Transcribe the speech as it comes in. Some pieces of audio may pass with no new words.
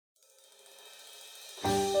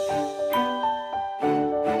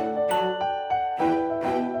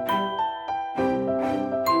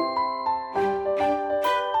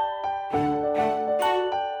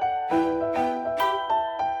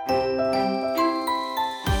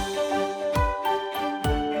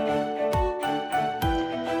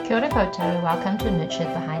Kia ora koutou. Welcome to Nurtured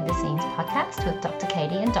Behind the Scenes podcast with Dr.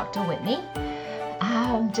 Katie and Dr. Whitney.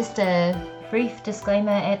 Just a brief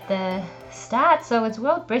disclaimer at the start. So it's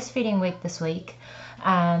World Breastfeeding Week this week,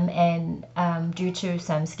 and due to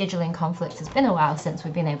some scheduling conflicts, it's been a while since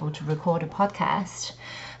we've been able to record a podcast.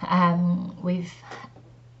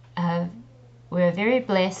 We're very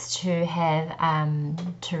blessed to have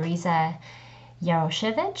Theresa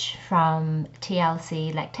Yaroshevich from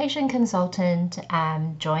TLC Lactation Consultant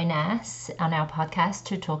join us on our podcast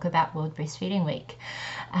to talk about World Breastfeeding Week.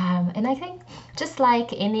 And I think just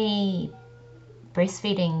like any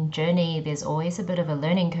breastfeeding journey, there's always a bit of a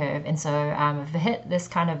learning curve. And so I've hit this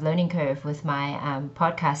kind of learning curve with my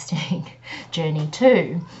podcasting journey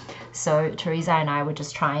too. So Theresa and I were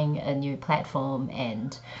just trying a new platform,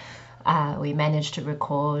 and we managed to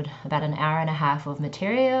record about an hour and a half of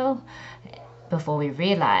material before we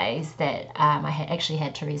realized that I had actually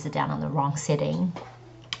had Theresa down on the wrong setting.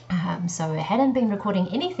 So I hadn't been recording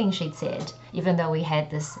anything she'd said, even though we had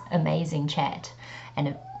this amazing chat and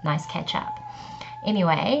a nice catch up.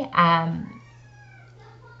 Anyway,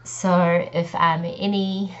 so if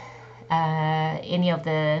any of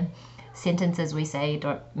the sentences we say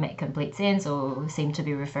don't make complete sense or seem to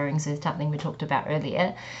be referring to something we talked about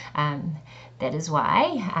earlier, that is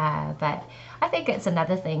why. But I think it's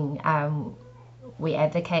another thing we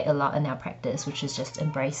advocate a lot in our practice, which is just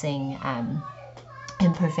embracing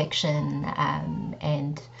imperfection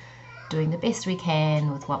and doing the best we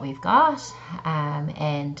can with what we've got.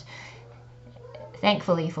 And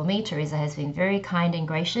thankfully for me, Theresa has been very kind and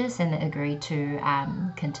gracious and agreed to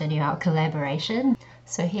continue our collaboration.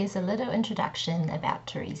 So here's a little introduction about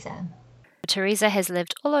Theresa. Theresa has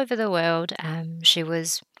lived all over the world. She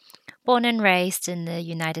was born and raised in the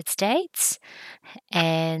United States,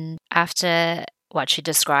 and after what she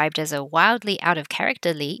described as a wildly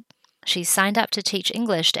out-of-character leap, she signed up to teach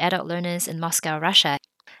English to adult learners in Moscow, Russia,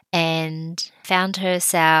 and found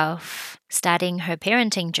herself starting her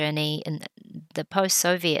parenting journey in the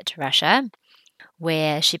post-Soviet Russia,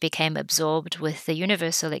 where she became absorbed with the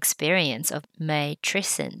universal experience of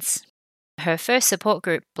matrescence. Her first support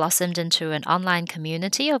group blossomed into an online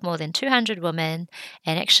community of more than 200 women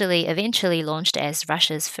and actually eventually launched as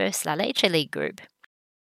Russia's first La Leche League group.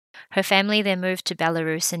 Her family then moved to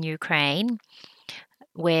Belarus and Ukraine,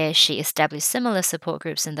 where she established similar support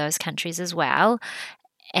groups in those countries as well.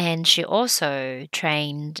 And she also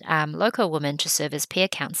trained local women to serve as peer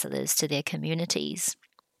counselors to their communities.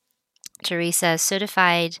 Theresa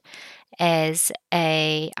certified as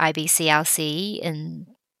a IBCLC in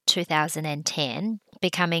 2010,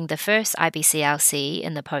 becoming the first IBCLC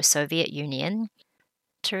in the post-Soviet Union.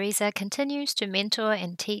 Theresa continues to mentor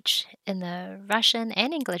and teach in the Russian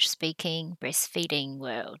and English-speaking breastfeeding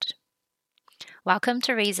world. Welcome,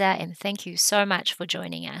 Theresa, and thank you so much for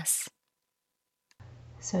joining us.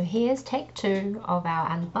 So here's take 2 of our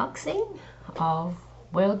unboxing of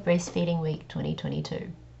World Breastfeeding Week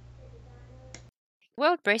 2022.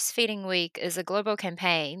 World Breastfeeding Week is a global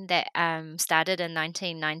campaign that started in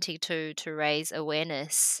 1992 to raise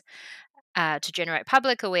awareness, to generate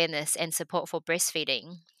public awareness and support for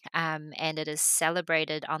breastfeeding. And it is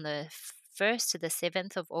celebrated on the 1st to the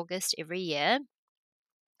 7th of August every year,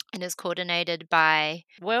 and is coordinated by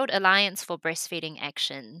World Alliance for Breastfeeding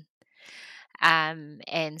Action.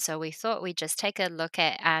 And so we thought we'd just take a look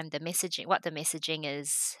at the messaging, what the messaging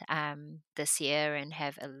is this year, and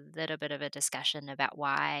have a little bit of a discussion about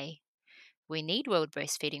why we need World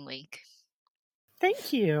Breastfeeding Week.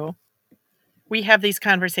 Thank you. We have these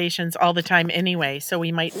conversations all the time anyway, so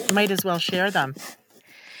we might as well share them.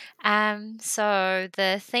 So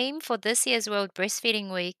the theme for this year's World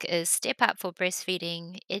Breastfeeding Week is Step Up for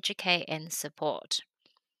Breastfeeding, Educate and Support.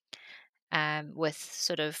 With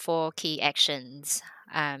sort of 4 key actions,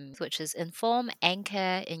 which is inform,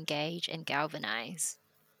 anchor, engage, and galvanize.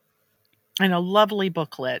 And a lovely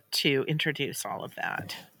booklet to introduce all of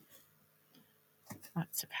that.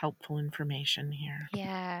 Lots of helpful information here.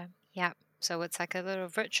 Yeah. So it's like a little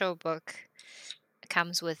virtual book. It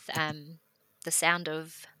comes with the sound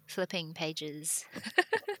of flipping pages.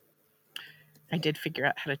 I did figure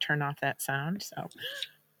out how to turn off that sound, so.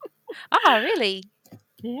 Oh, really?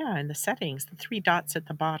 Yeah, in the settings, the 3 dots at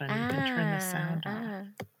the bottom, you can turn the sound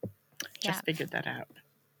off. Just figured that out.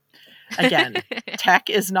 Again, tech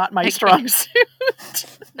is not my strong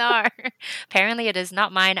suit. No, apparently it is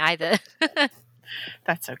not mine either.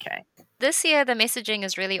 That's okay. This year, the messaging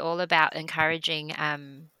is really all about encouraging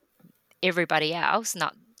everybody else,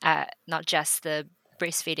 not just the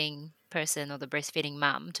breastfeeding person or the breastfeeding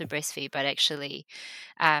mum to breastfeed, but actually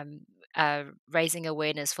raising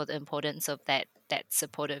awareness for the importance of that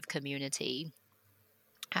supportive community.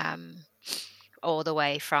 all the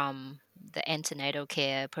way from the antenatal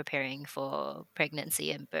care, preparing for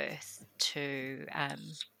pregnancy and birth, to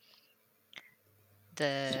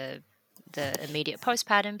the immediate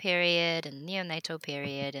postpartum period and neonatal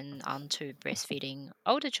period, and on to breastfeeding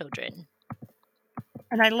older children.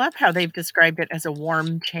 And I love how they've described it as a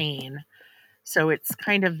warm chain. So it's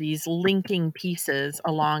kind of these linking pieces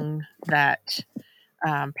along that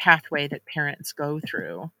pathway that parents go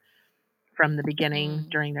through from the beginning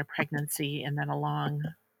during their pregnancy and then along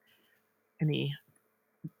in the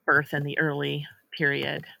birth and the early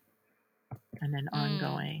period and then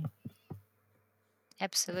ongoing.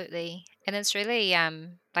 Absolutely. And it's really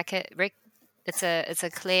like it's a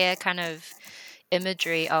clear kind of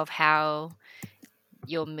imagery of how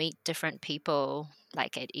you'll meet different people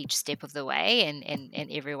like at each step of the way, and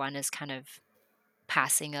everyone is kind of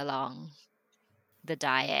passing along the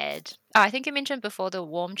dyad. Oh, I think you mentioned before the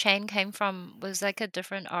warm chain was like a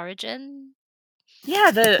different origin. Yeah,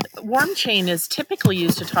 the warm chain is typically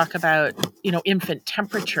used to talk about, infant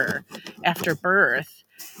temperature after birth.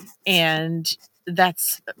 And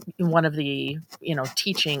that's one of the,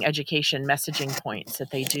 teaching, education, messaging points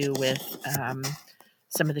that they do with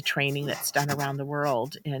some of the training that's done around the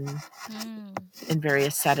world in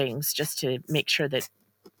various settings, just to make sure that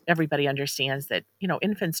everybody understands that,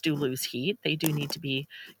 infants do lose heat. They do need to be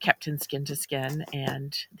kept in skin to skin,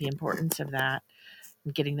 and the importance of that,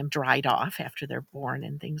 and getting them dried off after they're born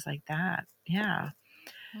and things like that. Yeah.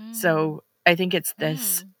 So I think it's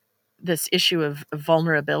this issue of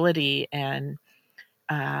vulnerability and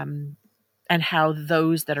how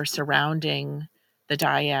those that are surrounding the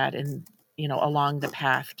dyad and, along the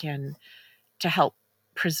path can to help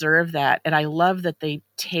preserve that. And I love that they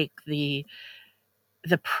take the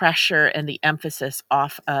pressure and the emphasis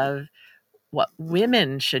off of what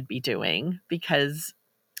women should be doing, because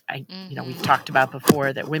we've talked about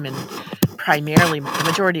before that women primarily, the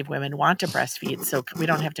majority of women want to breastfeed, so we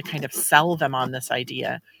don't have to kind of sell them on this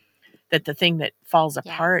idea that the thing that falls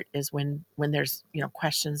apart is when there's,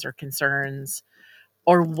 questions or concerns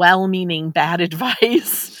or well-meaning bad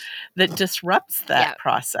advice that disrupts that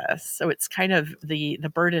process. So it's kind of the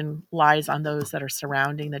burden lies on those that are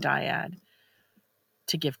surrounding the dyad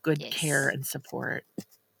to give good care and support.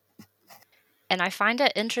 And I find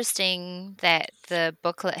it interesting that the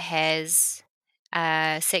booklet has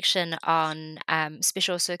a section on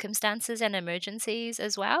special circumstances and emergencies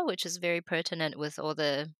as well, which is very pertinent with all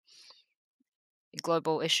the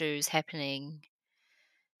global issues happening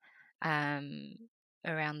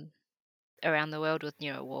around the world with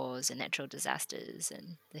wars and natural disasters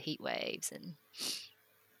and the heat waves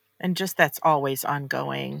and just that's always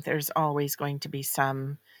ongoing. There's always going to be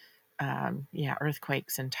some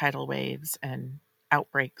earthquakes and tidal waves and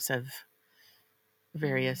outbreaks of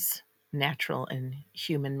various natural and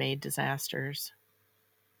human-made disasters.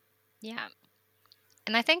 Yeah.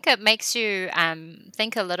 And I think it makes you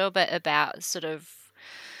think a little bit about sort of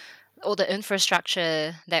all the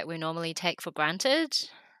infrastructure that we normally take for granted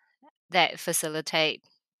that facilitate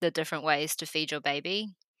the different ways to feed your baby,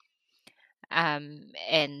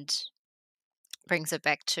 and brings it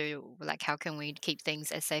back to like how can we keep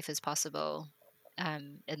things as safe as possible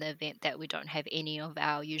in the event that we don't have any of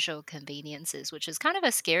our usual conveniences, which is kind of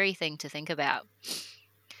a scary thing to think about.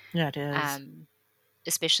 Yeah, it is.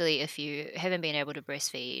 Especially if you haven't been able to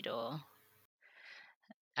breastfeed or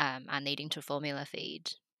are needing to formula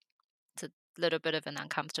feed. It's a little bit of an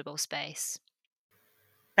uncomfortable space.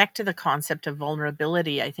 Back to the concept of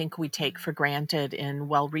vulnerability, I think we take for granted in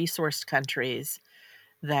well-resourced countries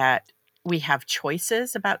that we have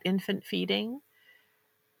choices about infant feeding.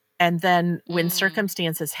 And then when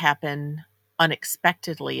circumstances happen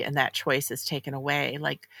unexpectedly and that choice is taken away,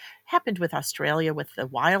 like happened with Australia with the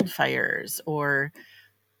wildfires, or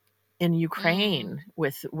in Ukraine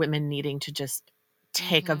with women needing to just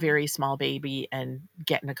take a very small baby and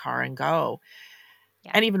get in a car and go.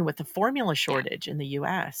 And even with the formula shortage in the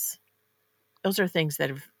US, those are things that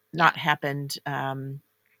have not happened.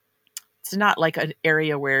 It's not like an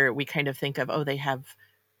area where we kind of think of, they have,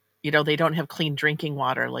 they don't have clean drinking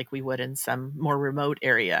water like we would in some more remote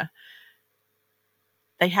area.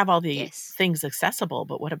 They have all the things accessible,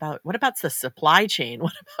 but what about the supply chain?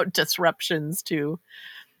 What about disruptions to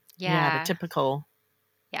the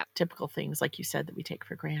typical things, like you said, that we take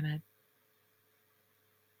for granted?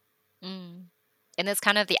 And it's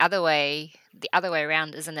kind of the other way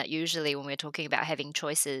around, isn't it? Usually when we're talking about having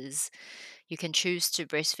choices, you can choose to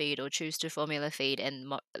breastfeed or choose to formula feed,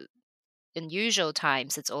 and in usual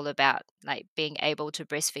times it's all about like being able to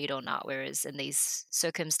breastfeed or not, whereas in these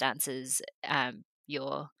circumstances, the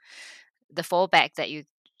fallback that you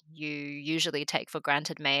you usually take for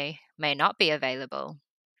granted may not be available.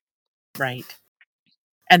 Right.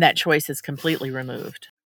 And that choice is completely removed.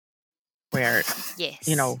 Where, Yes.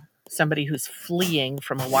 somebody who's fleeing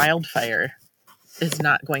from a wildfire is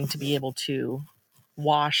not going to be able to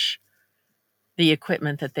wash the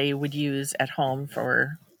equipment that they would use at home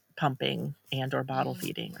for pumping and or bottle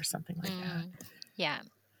feeding or something like that. Yeah.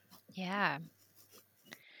 Yeah.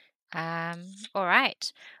 All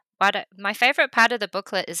right. But my favorite part of the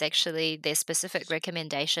booklet is actually their specific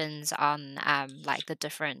recommendations on like the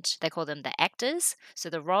different, they call them the actors. So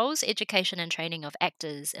the roles, education, and training of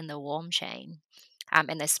actors in the warm chain.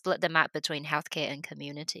 And they split them up between healthcare and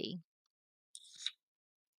community.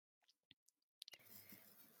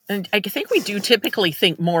 And I think we do typically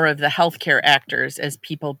think more of the healthcare actors as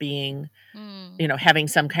people being, having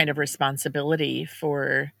some kind of responsibility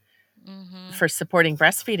for supporting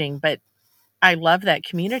breastfeeding. But I love that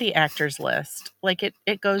community actors list. Like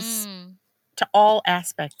it goes to all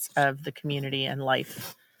aspects of the community and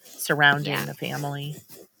life surrounding the family.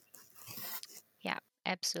 Yeah,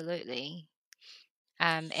 absolutely.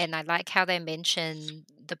 And I like how they mention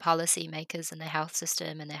the policymakers in the health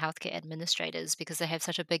system and the healthcare administrators because they have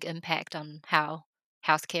such a big impact on how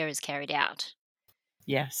healthcare is carried out.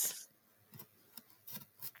 Yes.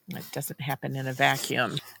 It doesn't happen in a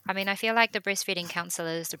vacuum. I mean, I feel like the breastfeeding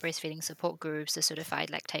counselors, the breastfeeding support groups, the certified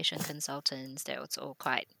lactation consultants, it's all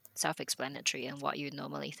quite self-explanatory in what you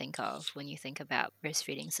normally think of when you think about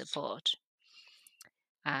breastfeeding support.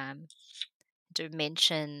 To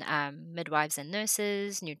mention midwives and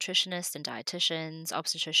nurses, nutritionists and dietitians,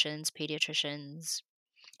 obstetricians, pediatricians,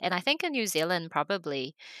 and I think in New Zealand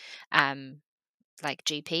probably like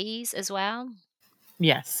GPs as well.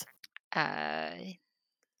 Yes.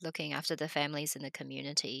 Looking after the families in the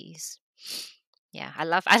communities. Yeah, I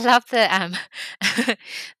love the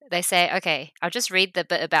they say, okay, I'll just read the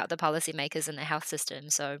bit about the policymakers in the health system.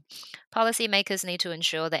 So policymakers need to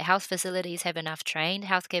ensure that health facilities have enough trained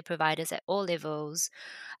healthcare providers at all levels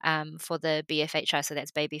for the BFHI, so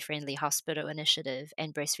that's Baby Friendly Hospital Initiative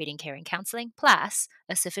and breastfeeding care and counseling, plus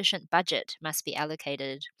a sufficient budget must be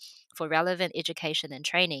allocated for relevant education and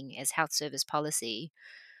training as health service policy.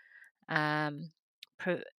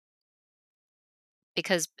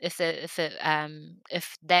 Because if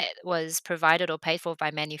that was provided or paid for by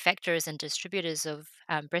manufacturers and distributors of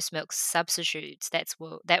breast milk substitutes, that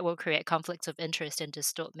will create conflicts of interest and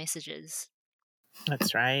distort messages.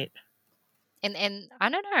 That's right. And I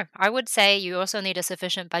don't know. I would say you also need a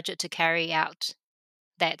sufficient budget to carry out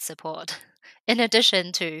that support, in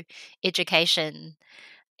addition to education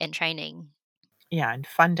and training. Yeah, and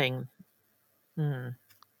funding.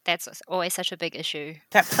 That's always such a big issue.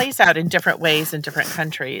 That plays out in different ways in different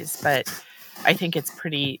countries, but I think it's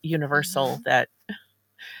pretty universal that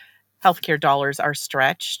healthcare dollars are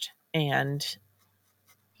stretched, and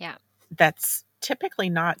that's typically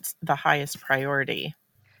not the highest priority.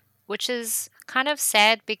 Which is kind of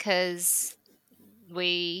sad because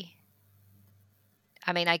I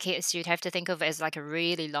guess you'd have to think of it as like a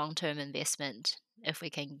really long-term investment if we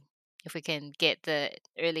can get the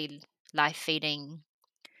early life feeding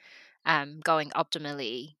going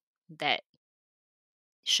optimally. That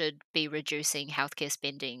should be reducing healthcare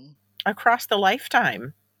spending Across the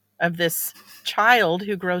lifetime of this child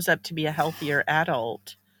who grows up to be a healthier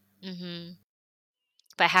adult.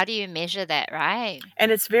 But how do you measure that, right?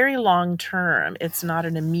 And it's very long term. It's not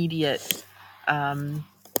an immediate,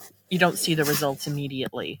 you don't see the results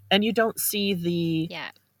immediately. And you don't see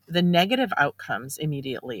the negative outcomes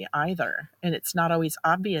immediately either. And it's not always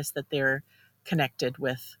obvious that they're connected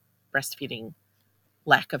with breastfeeding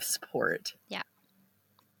lack of support.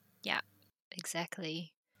 Yeah,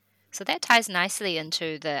 exactly. So that ties nicely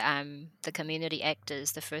into the community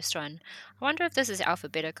actors, the first one. I wonder if this is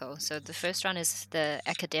alphabetical. So the first one is the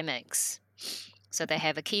academics. So they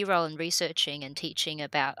have a key role in researching and teaching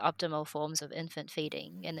about optimal forms of infant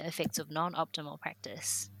feeding and the effects of non-optimal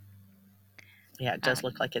practice. Yeah, it does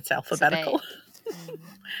look like it's alphabetical.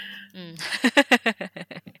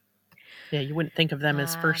 Yeah, you wouldn't think of them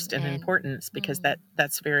as first in importance because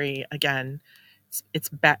that's very, again, it's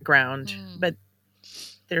background. But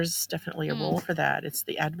there's definitely a role for that. It's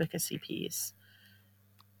the advocacy piece.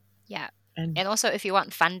 Yeah. And also, if you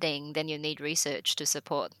want funding, then you need research to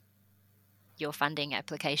support your funding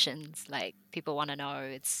applications. Like, people want to know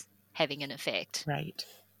it's having an effect. Right.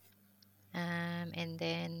 And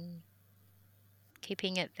then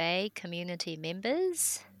keeping it vague, community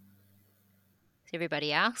members.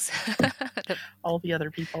 Everybody else. All the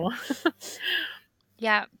other people.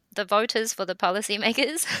 Yeah, the voters for the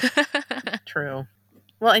policymakers. True.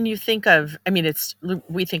 Well, and you think of,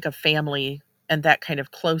 we think of family and that kind of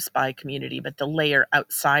close by community. But the layer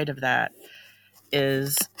outside of that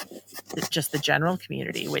is just the general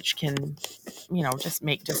community, which can, just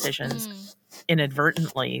make decisions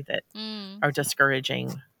inadvertently that are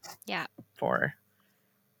discouraging for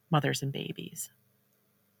mothers and babies.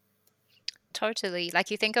 Totally.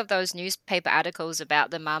 Like, you think of those newspaper articles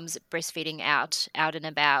about the mums breastfeeding out and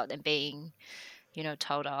about and being,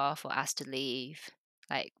 told off or asked to leave.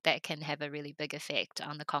 Like, that can have a really big effect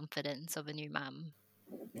on the confidence of a new mum.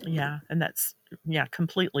 Yeah, and that's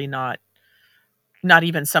completely not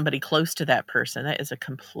even somebody close to that person. That is a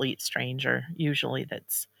complete stranger usually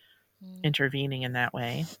that's intervening in that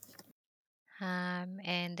way.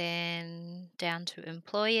 And then down to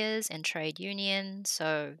employers and trade unions.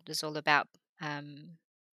 So there's all about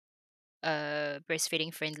a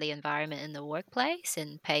breastfeeding friendly environment in the workplace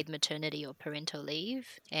and paid maternity or parental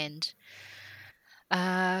leave, and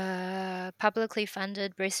publicly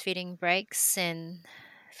funded breastfeeding breaks and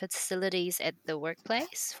facilities at the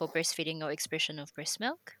workplace for breastfeeding or expression of breast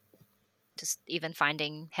milk. Just even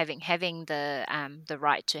having the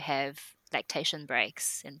right to have lactation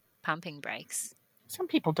breaks and pumping breaks. Some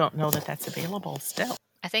people don't know that that's available still.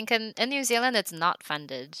 I think in New Zealand it's not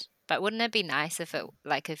funded, but wouldn't it be nice if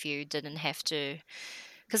you didn't have to?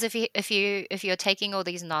 Because if you're taking all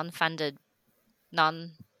these non-paid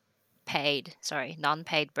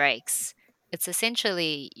breaks, it's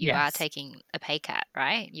essentially you are Yes. taking a pay cut,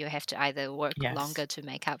 right? You have to either work Yes. longer to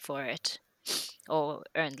make up for it or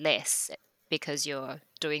earn less because you're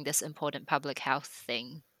doing this important public health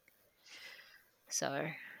thing.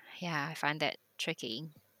 So, yeah, I find that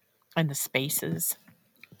tricky. And the spaces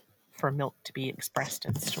for milk to be expressed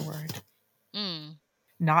and stored.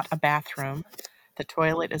 Not a bathroom. The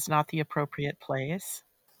toilet is not the appropriate place.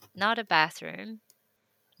 Not a bathroom.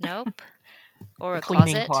 Nope. Or a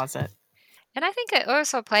Cleaning closet. And I think it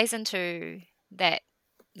also plays into that,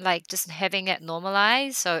 like, just having it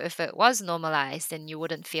normalized. So if it was normalized, then you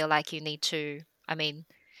wouldn't feel like you need to,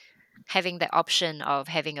 having the option of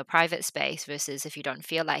having a private space versus if you don't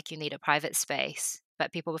feel like you need a private space,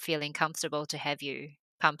 but people feeling comfortable to have you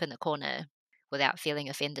pump in the corner without feeling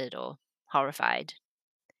offended or horrified.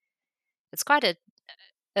 It's quite a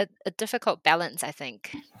difficult balance, I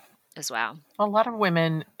think, as well. A lot of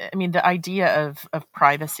women, the idea of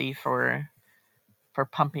privacy for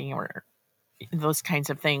pumping or those kinds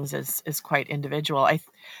of things is quite individual.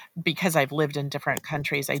 Because I've lived in different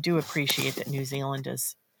countries, I do appreciate that New Zealand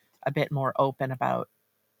is a bit more open about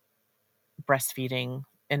breastfeeding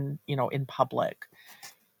in public.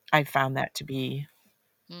 I found that to be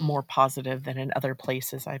more positive than in other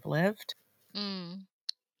places I've lived.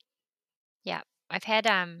 Yeah, I've had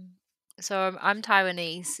so I'm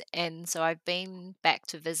Taiwanese, and so I've been back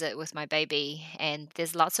to visit with my baby, and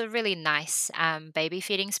there's lots of really nice baby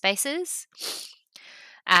feeding spaces.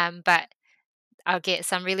 But I'll get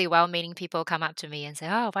some really well-meaning people come up to me and say,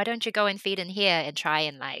 "Oh, why don't you go and feed in here?" and try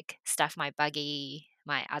and like stuff my buggy,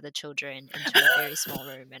 my other children into a very small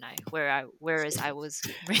room, and whereas I was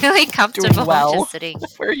really comfortable Doing well just sitting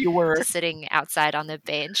where you were. outside on the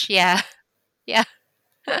bench. Yeah, yeah.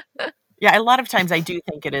 Yeah, a lot of times I do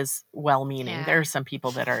think it is well-meaning. Yeah. There are some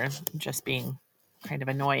people that are just being kind of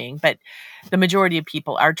annoying, but the majority of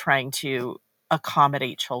people are trying to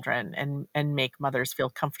accommodate children and make mothers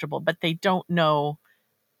feel comfortable, but they don't know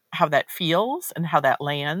how that feels and how that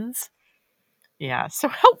lands. Yeah, so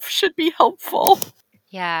help should be helpful.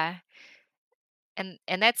 Yeah.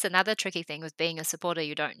 And that's another tricky thing with being a supporter.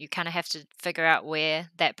 You kind of have to figure out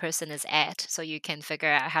where that person is at so you can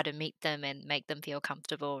figure out how to meet them and make them feel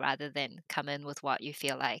comfortable rather than come in with what you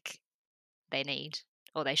feel like they need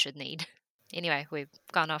or they should need. Anyway, we've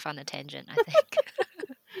gone off on a tangent, I think.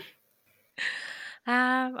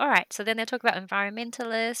 All right. So then they talk about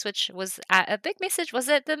environmentalists, which was a big message. Was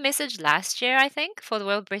it the message last year, I think, for the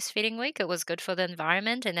World Breastfeeding Week? It was good for the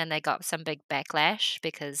environment. And then they got some big backlash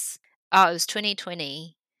because, it was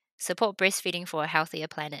 2020. Support breastfeeding for a healthier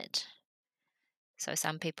planet. So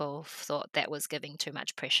some people thought that was giving too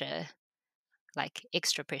much pressure, like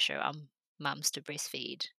extra pressure on mums to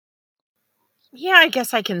breastfeed. Yeah, I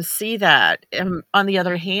guess I can see that. On the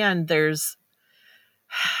other hand, there's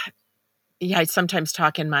I sometimes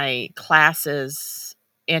talk in my classes,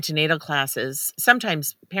 antenatal classes.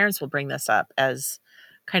 Sometimes parents will bring this up as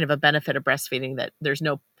kind of a benefit of breastfeeding, that there's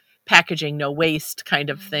no packaging, no waste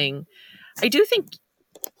kind of thing. I do think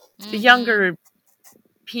the younger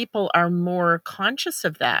people are more conscious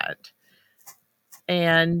of that,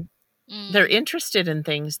 and they're interested in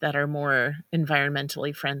things that are more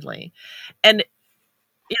environmentally friendly. And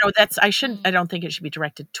I don't think it should be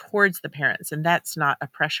directed towards the parents, and that's not a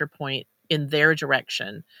pressure point in their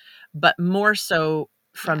direction, but more so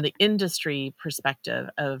from the industry perspective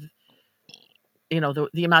of,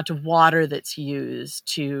 the amount of water that's used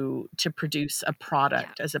to produce a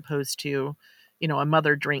product, as opposed to, a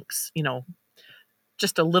mother drinks,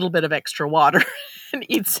 just a little bit of extra water and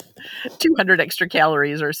eats 200 extra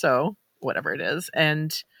calories or so, whatever it is,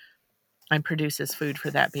 and produces food for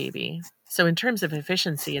that baby. So in terms of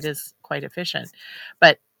efficiency, it is quite efficient.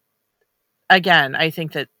 But again, I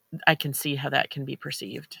think that I can see how that can be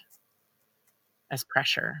perceived as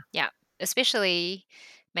pressure. Yeah, especially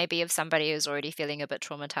maybe if somebody is already feeling a bit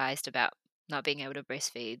traumatized about not being able to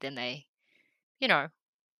breastfeed, then you know,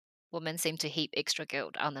 women seem to heap extra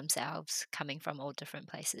guilt on themselves coming from all different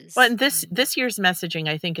places. Well, and this year's messaging,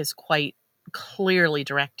 I think, is quite clearly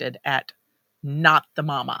directed at not the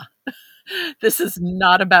mama. This is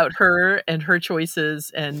not about her and her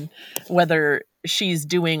choices and whether she's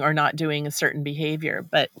doing or not doing a certain behavior.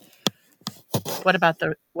 But what about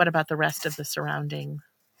the rest of the surrounding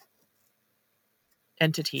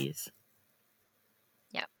entities?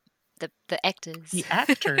 Yeah, the actors. The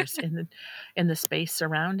actors in the space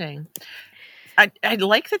surrounding. I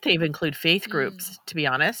like that they've included faith groups, to be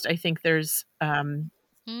honest. I think there's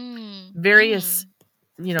various,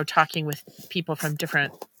 talking with people from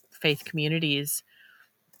different faith communities.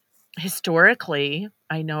 Historically,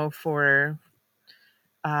 I know for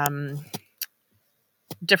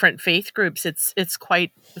different faith groups, it's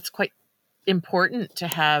quite important to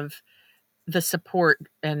have the support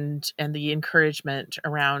and the encouragement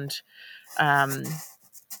around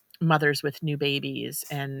mothers with new babies,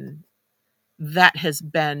 and that has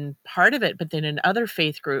been part of it. But then in other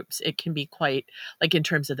faith groups, it can be quite, like in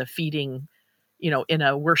terms of the feeding, in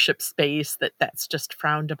a worship space, that's just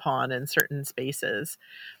frowned upon in certain spaces.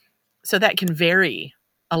 So that can vary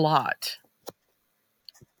a lot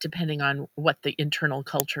depending on what the internal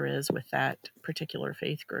culture is with that particular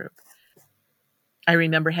faith group. I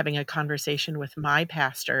remember having a conversation with my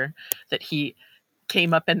pastor that he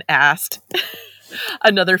came up and asked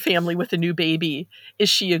another family with a new baby, is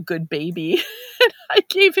she a good baby? And I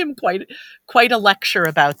gave him quite a lecture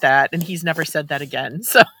about that, and he's never said that again.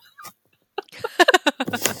 So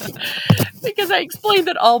because I explained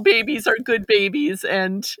that all babies are good babies,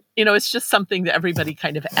 and it's just something that everybody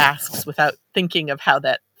kind of asks without thinking of how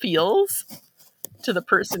that feels to the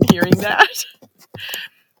person hearing that.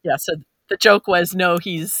 Yeah, so the joke was, no,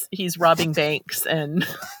 he's robbing banks, and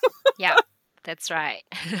Yeah, that's right.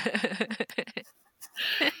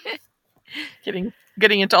 getting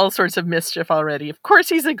into all sorts of mischief already. Of course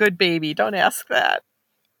he's a good baby. Don't ask that.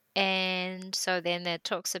 And so then it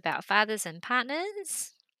talks about fathers and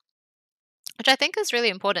partners, which I think is really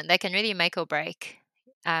important. They can really make or break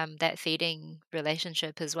that feeding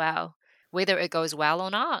relationship as well, whether it goes well or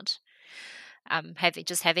not.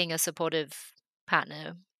 Having a supportive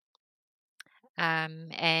partner.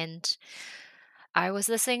 And I was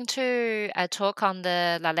listening to a talk on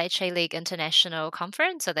the La Leche League International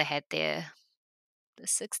Conference. So they had the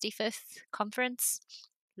 65th conference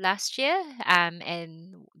last year,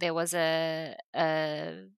 and there was a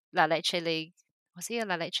La Leche League. Was he a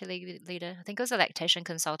La Leche League leader? I think it was a lactation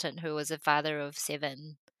consultant who was a father of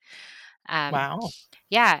 7. Wow.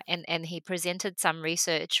 Yeah, and he presented some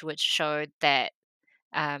research which showed that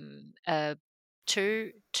a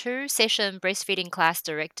two session breastfeeding class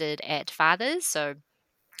directed at fathers, so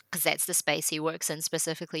because that's the space he works in,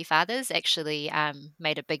 specifically fathers, actually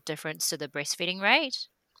made a big difference to the breastfeeding rate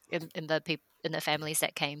in the families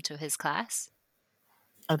that came to his class.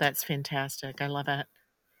 Oh, that's fantastic. I love it.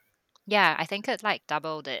 Yeah, I think it like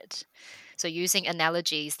doubled it. So using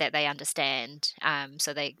analogies that they understand,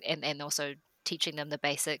 so they and also teaching them the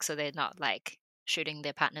basics, so they're not like shooting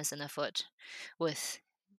their partners in the foot with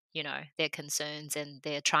their concerns, and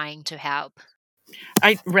they're trying to help.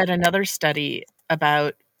 I read another study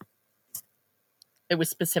about, it was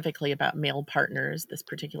specifically about male partners, this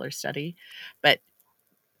particular study, but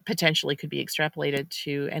potentially could be extrapolated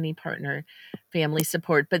to any partner, family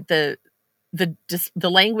support. But the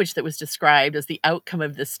language that was described as the outcome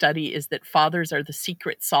of this study is that fathers are the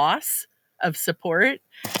secret sauce of support,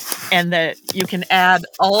 and that you can add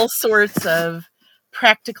all sorts of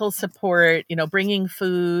practical support, bringing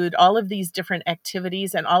food, all of these different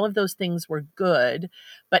activities, and all of those things were good.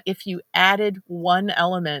 But if you added one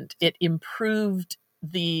element, it improved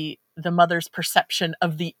the mother's perception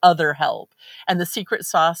of the other help. And the secret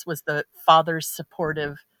sauce was the father's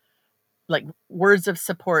supportive, like, words of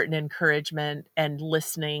support and encouragement and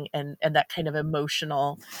listening, and that kind of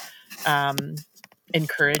emotional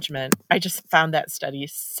encouragement. I just found that study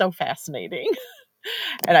so fascinating.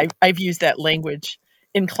 And I've used that language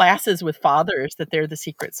in classes with fathers, that they're the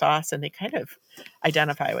secret sauce, and they kind of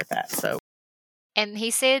identify with that. So And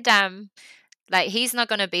he said, like he's not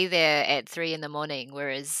going to be there at 3 in the morning,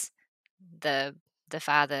 whereas the the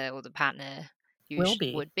father or the partner will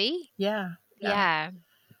be. would be. Yeah. Yeah. Yeah.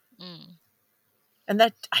 Mm. And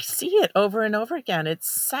that I see it over and over again. It's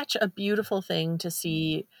such a beautiful thing to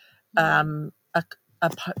see, Mm. a,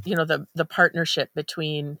 the partnership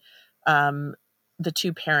between, um, the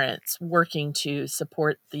two parents working to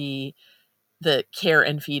support the care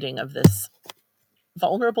and feeding of this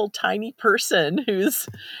vulnerable tiny person who's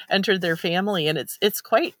entered their family. And it's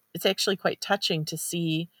actually quite touching to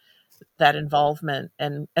see that involvement,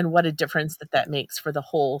 and what a difference that makes for the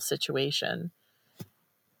whole situation.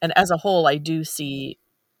 And as a whole, I do see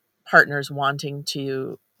partners wanting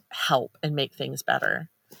to help and make things better.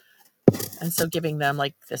 And so giving them,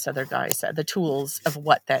 like this other guy said, the tools of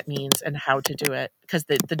what that means and how to do it, because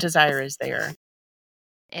the desire is there.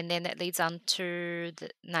 And then that leads on to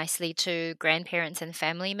nicely to grandparents and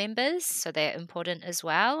family members, so they're important as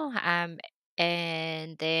well.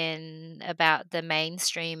 And then about the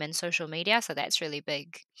mainstream and social media, so that's really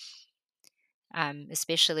big,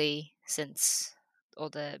 especially since all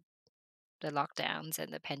the lockdowns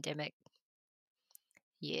and the pandemic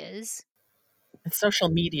years. And social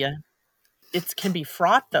media, it can be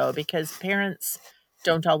fraught though, because parents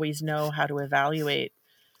don't always know how to evaluate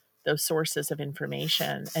those sources of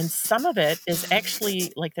information. And some of it is Mm,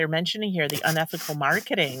 actually, like they're mentioning here, the unethical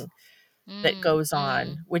marketing that mm, goes mm,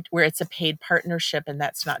 on, where it's a paid partnership and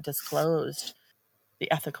that's not disclosed,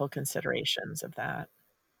 the ethical considerations of that.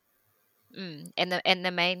 and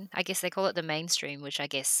the main, I guess they call it the mainstream, which I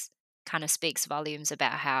guess kind of speaks volumes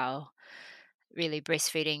about how really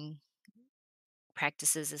breastfeeding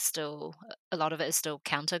practices is still a lot of it is still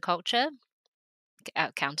counterculture,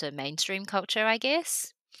 counter mainstream culture, I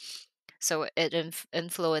guess. So it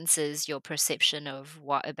influences your perception of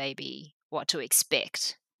what to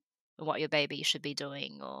expect, what your baby should be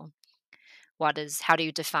doing, or how do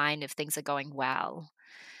you define if things are going well,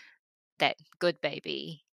 that good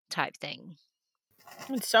baby type thing.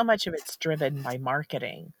 And so much of it's driven by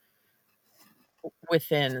marketing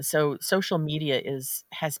within. So social media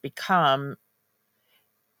has become,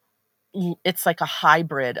 it's like a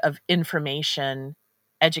hybrid of information,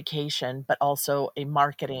 education, but also a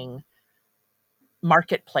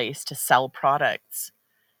marketplace to sell products,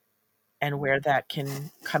 and where that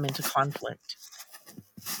can come into conflict.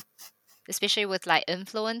 Especially with like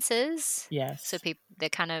influencers. So Yes. people, they're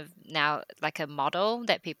kind of now like a model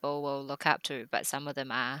that people will look up to, but some of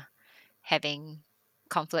them are having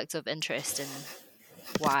conflicts of interest in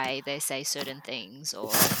why they say certain things,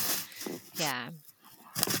 or yeah.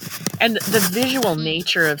 And the visual Mm,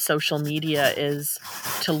 nature of social media is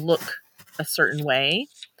to look a certain way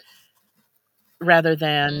rather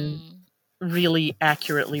than mm, really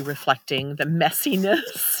accurately reflecting the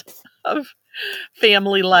messiness of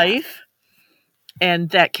family yeah, life. And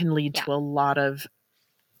that can lead yeah. to a lot of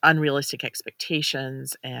unrealistic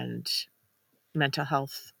expectations and mental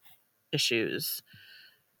health issues.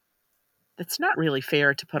 That's not really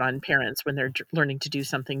fair to put on parents when they're learning to do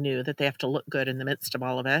something new, that they have to look good in the midst of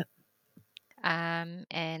all of it. And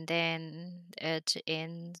then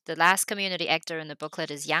in the last community actor in the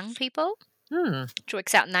booklet is young people, Hmm. which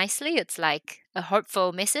works out nicely. It's like a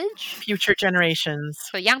hopeful message. Future generations.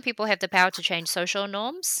 So young people have the power to change social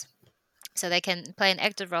norms. So they can play an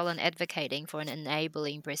active role in advocating for an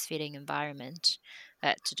enabling breastfeeding environment.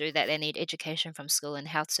 To do that, they need education from school and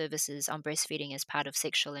health services on breastfeeding as part of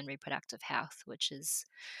sexual and reproductive health, which is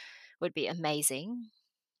would be amazing,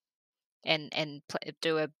 and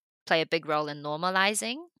play a big role in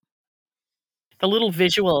normalizing. The little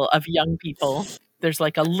visual of young people. There's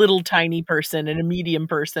like a little tiny person and a medium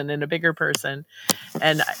person and a bigger person.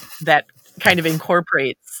 And that kind of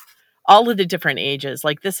incorporates all of the different ages.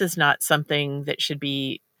 Like, this is not something that should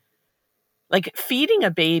be, like, feeding a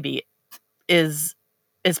baby is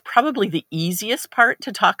probably the easiest part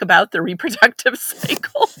to talk about, the reproductive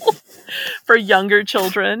cycle for younger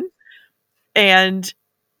children. And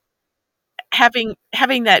having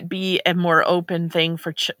that be a more open thing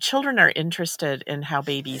for children are interested in how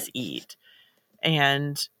babies eat,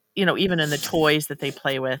 and even in the toys that they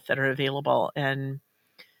play with that are available. And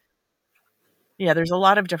yeah, there's a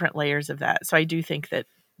lot of different layers of that. So I do think that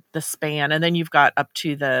the span, and then you've got up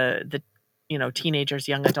to the teenagers,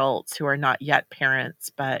 young adults who are not yet parents.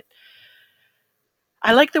 But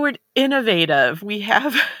I like the word innovative. We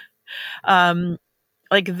have um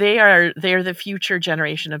like, they are the future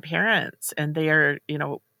generation of parents, and they are,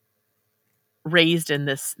 raised in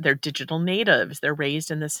this, they're digital natives. They're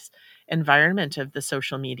raised in this environment of the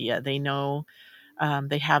social media. They know,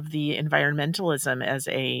 they have the environmentalism as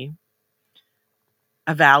a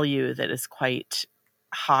value that is quite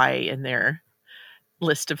high in their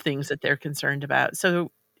list of things that they're concerned about.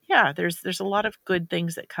 So yeah, there's a lot of good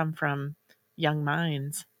things that come from young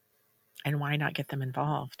minds, and why not get them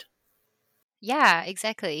involved? Yeah,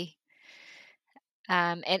 exactly.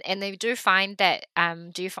 And they do find that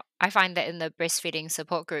I find that in the breastfeeding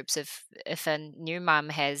support groups, if a new mum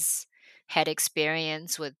has had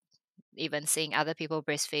experience with even seeing other people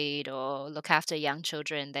breastfeed or look after young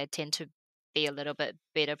children, they tend to be a little bit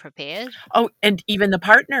better prepared. Oh, and even the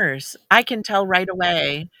partners. I can tell right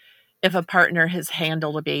away if a partner has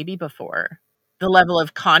handled a baby before. The level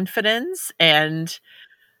of confidence, and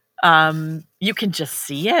you can just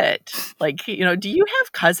see it. Like, do you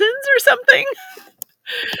have cousins or something?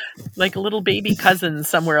 Like little baby cousins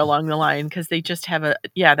somewhere along the line, because they just have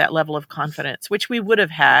that level of confidence, which we would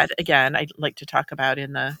have had. Again, I'd like to talk about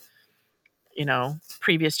in the,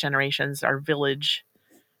 previous generations, our village,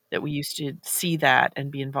 that we used to see that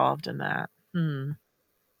and be involved in that.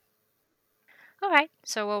 All right,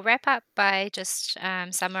 so we'll wrap up by just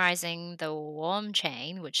summarizing the warm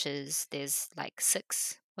chain, which is there's like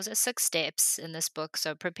six steps in this book.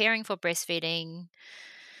 So preparing for breastfeeding,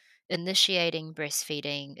 initiating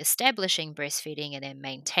breastfeeding, establishing breastfeeding, and then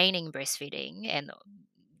maintaining breastfeeding,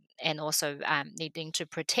 and also needing to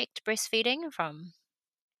protect breastfeeding from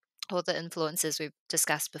all the influences we've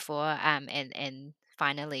discussed before, and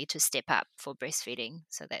finally to step up for breastfeeding.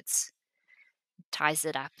 So that's ties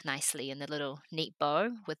it up nicely in the little neat bow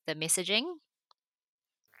with the messaging.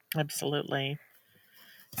 Absolutely.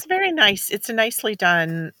 It's very nice. It's a nicely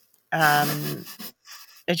done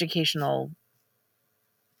educational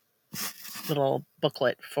little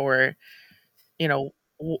booklet for,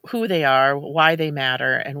 who they are, why they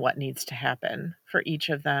matter, and what needs to happen for each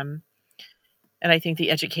of them. And I think the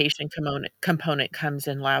education component comes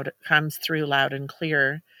through loud and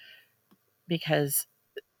clear, because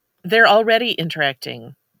they're already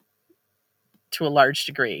interacting to a large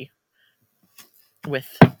degree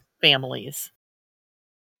with families.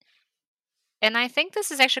 And I think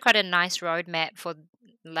this is actually quite a nice roadmap for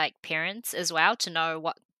like parents as well to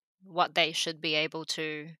know what they should be able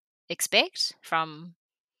to expect from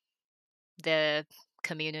the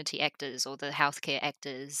community actors or the healthcare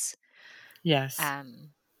actors Yes. um,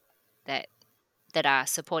 that that are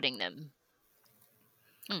supporting them.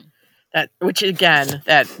 Mm, Which again,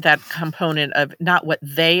 that component of not what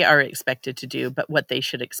they are expected to do, but what they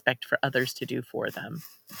should expect for others to do for them.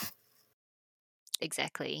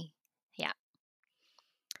 exactly. Yeah.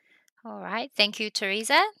 All right. Thank you,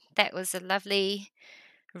 Teresa. That was a lovely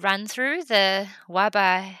run through the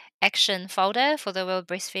WABA action folder for the World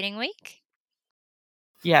Breastfeeding Week.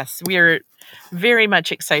 Yes, we are very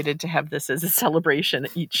much excited to have this as a celebration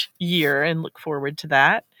each year and look forward to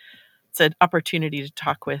that. It's an opportunity to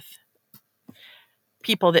talk with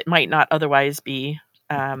people that might not otherwise be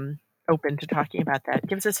open to talking about that. It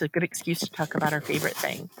gives us a good excuse to talk about our favorite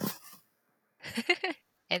thing.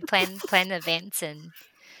 And plan events and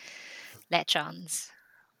latch-ons.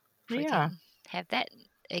 If we Yeah, can have that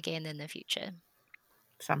again in the future.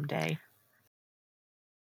 someday.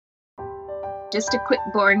 Just a quick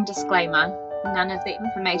boring disclaimer. None of the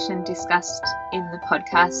information discussed in the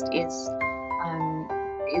podcast is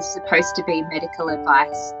supposed to be medical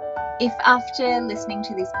advice. If after listening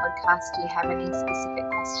to this podcast you have any specific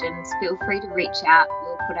questions, feel free to reach out.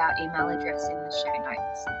 We'll put our email address in the show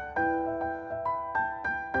notes.